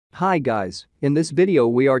Hi guys, in this video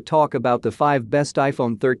we are talk about the 5 best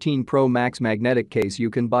iPhone 13 Pro Max magnetic case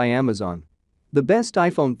you can buy Amazon. The best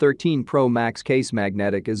iPhone 13 Pro Max case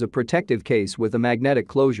magnetic is a protective case with a magnetic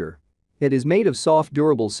closure. It is made of soft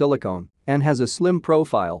durable silicone and has a slim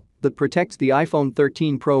profile that protects the iPhone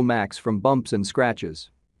 13 Pro Max from bumps and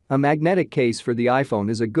scratches. A magnetic case for the iPhone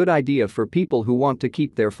is a good idea for people who want to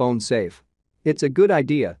keep their phone safe. It's a good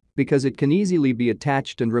idea because it can easily be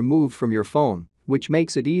attached and removed from your phone, which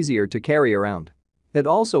makes it easier to carry around. It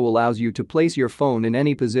also allows you to place your phone in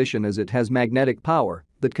any position as it has magnetic power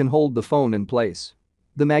that can hold the phone in place.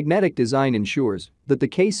 The magnetic design ensures that the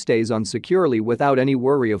case stays on securely without any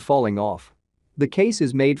worry of falling off. The case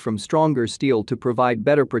is made from stronger steel to provide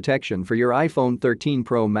better protection for your iPhone 13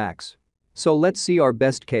 Pro Max. So let's see our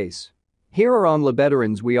best case. Here are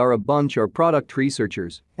OnlyBetterOnes. We are a bunch of product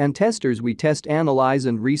researchers and testers. We test, analyze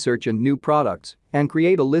and research and new products and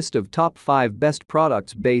create a list of top 5 best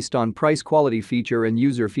products based on price, quality, feature and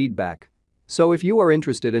user feedback. So if you are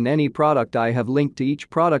interested in any product, I have linked to each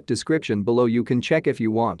product description below. You can check if you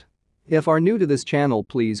want. If are new to this channel,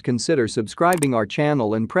 please consider subscribing our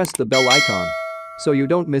channel and press the bell icon so you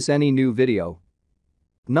don't miss any new video.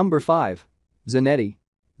 Number 5. Zanetti.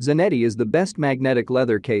 Zanetti is the best magnetic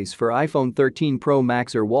leather case for iPhone 13 Pro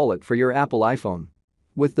Max or wallet for your Apple iPhone.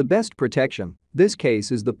 With the best protection, this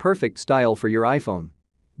case is the perfect style for your iPhone.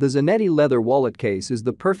 The Zanetti leather wallet case is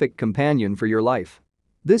the perfect companion for your life.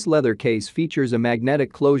 This leather case features a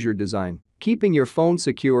magnetic closure design, keeping your phone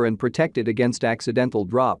secure and protected against accidental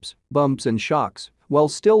drops, bumps and shocks, while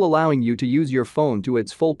still allowing you to use your phone to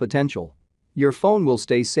its full potential. Your phone will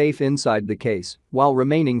stay safe inside the case while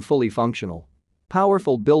remaining fully functional.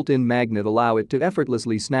 Powerful built-in magnet allow it to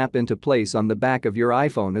effortlessly snap into place on the back of your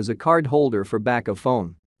iPhone as a card holder for back of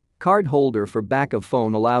phone. Card holder for back of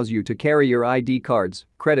phone allows you to carry your ID cards,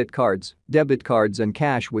 credit cards, debit cards and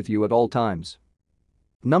cash with you at all times.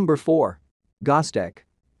 Number 4. Gostec.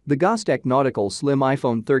 The Gostec Nautical Slim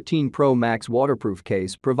iPhone 13 Pro Max waterproof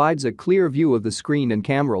case provides a clear view of the screen and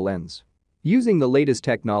camera lens. Using the latest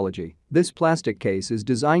technology, this plastic case is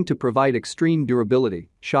designed to provide extreme durability,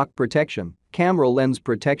 shock protection, camera lens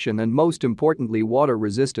protection and most importantly water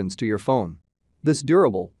resistance to your phone. This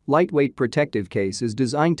durable, lightweight protective case is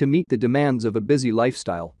designed to meet the demands of a busy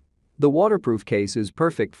lifestyle. The waterproof case is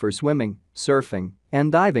perfect for swimming, surfing,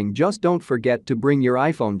 and diving. Just don't forget to bring your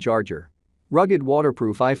iPhone charger. Rugged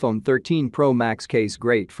waterproof iPhone 13 Pro Max case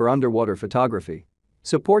great for underwater photography.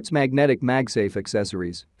 Supports magnetic MagSafe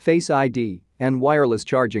accessories, Face ID, and wireless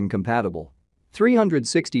charging compatible.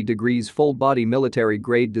 360 degrees full body military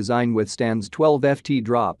grade design, withstands 12 FT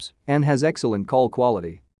drops and has excellent call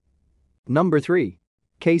quality. Number 3.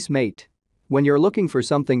 Case Mate. When you're looking for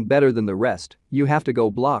something better than the rest, you have to go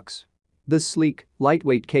Blocks. This sleek,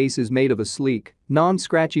 lightweight case is made of a sleek,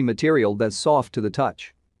 non-scratchy material that's soft to the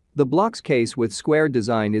touch. The Blocks case with square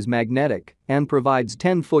design is magnetic and provides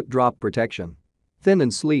 10-foot drop protection. Thin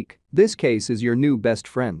and sleek, this case is your new best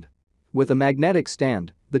friend. With a magnetic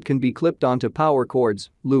stand that can be clipped onto power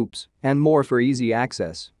cords, loops, and more for easy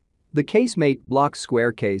access. The CaseMate Blocks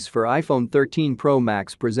Square case for iPhone 13 Pro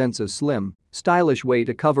Max presents a slim, stylish way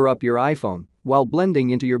to cover up your iPhone while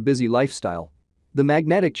blending into your busy lifestyle. The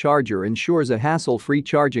magnetic charger ensures a hassle-free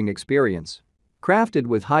charging experience. Crafted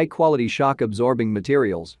with high-quality shock-absorbing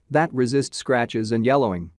materials that resist scratches and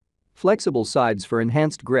yellowing. Flexible sides for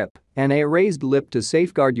enhanced grip and a raised lip to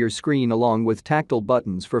safeguard your screen along with tactile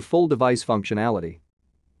buttons for full device functionality.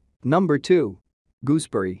 Number 2.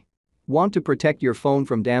 Gooseberry. Want to protect your phone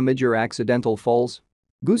from damage or accidental falls?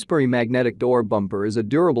 Gooseberry magnetic door bumper is a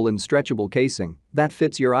durable and stretchable casing that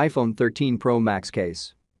fits your iPhone 13 Pro Max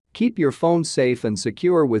case. Keep your phone safe and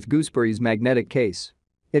secure with Gooseberry's magnetic case.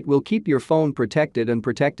 It will keep your phone protected and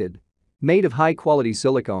protected. Made of high-quality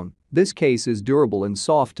silicone, this case is durable and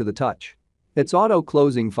soft to the touch. Its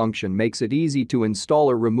auto-closing function makes it easy to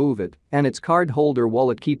install or remove it, and its card holder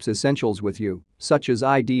wallet keeps essentials with you, such as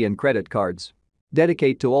ID and credit cards.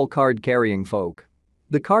 Dedicate to all card-carrying folk.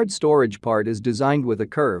 The card storage part is designed with a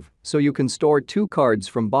curve, so you can store 2 cards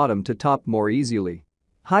from bottom to top more easily.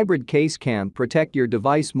 Hybrid case can protect your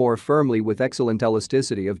device more firmly with excellent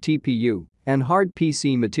elasticity of TPU and hard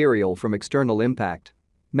PC material from external impact.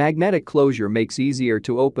 Magnetic closure makes easier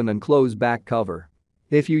to open and close back cover.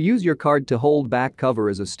 If you use your card to hold back cover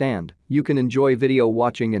as a stand, you can enjoy video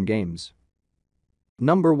watching and games.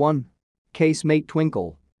 Number 1. CaseMate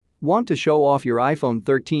Twinkle. Want to show off your iPhone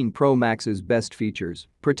 13 Pro Max's best features,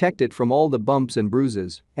 protect it from all the bumps and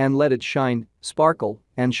bruises, and let it shine, sparkle,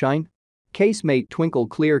 and shine? CaseMate Twinkle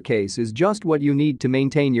Clear Case is just what you need to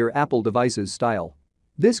maintain your Apple device's style.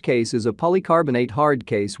 This case is a polycarbonate hard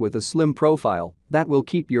case with a slim profile that will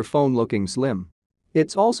keep your phone looking slim.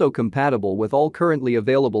 It's also compatible with all currently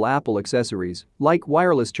available Apple accessories, like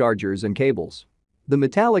wireless chargers and cables. The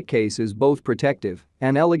metallic case is both protective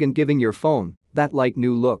and elegant, giving your phone that light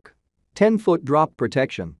new look. 10-foot drop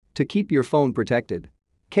protection to keep your phone protected.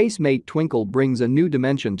 Casemate Twinkle brings a new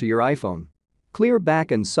dimension to your iPhone. Clear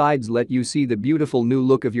back and sides let you see the beautiful new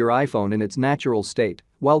look of your iPhone in its natural state,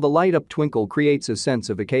 while the light-up twinkle creates a sense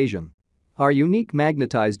of occasion. Our unique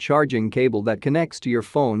magnetized charging cable that connects to your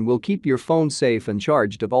phone will keep your phone safe and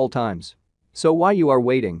charged at all times. So while you are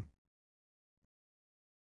waiting,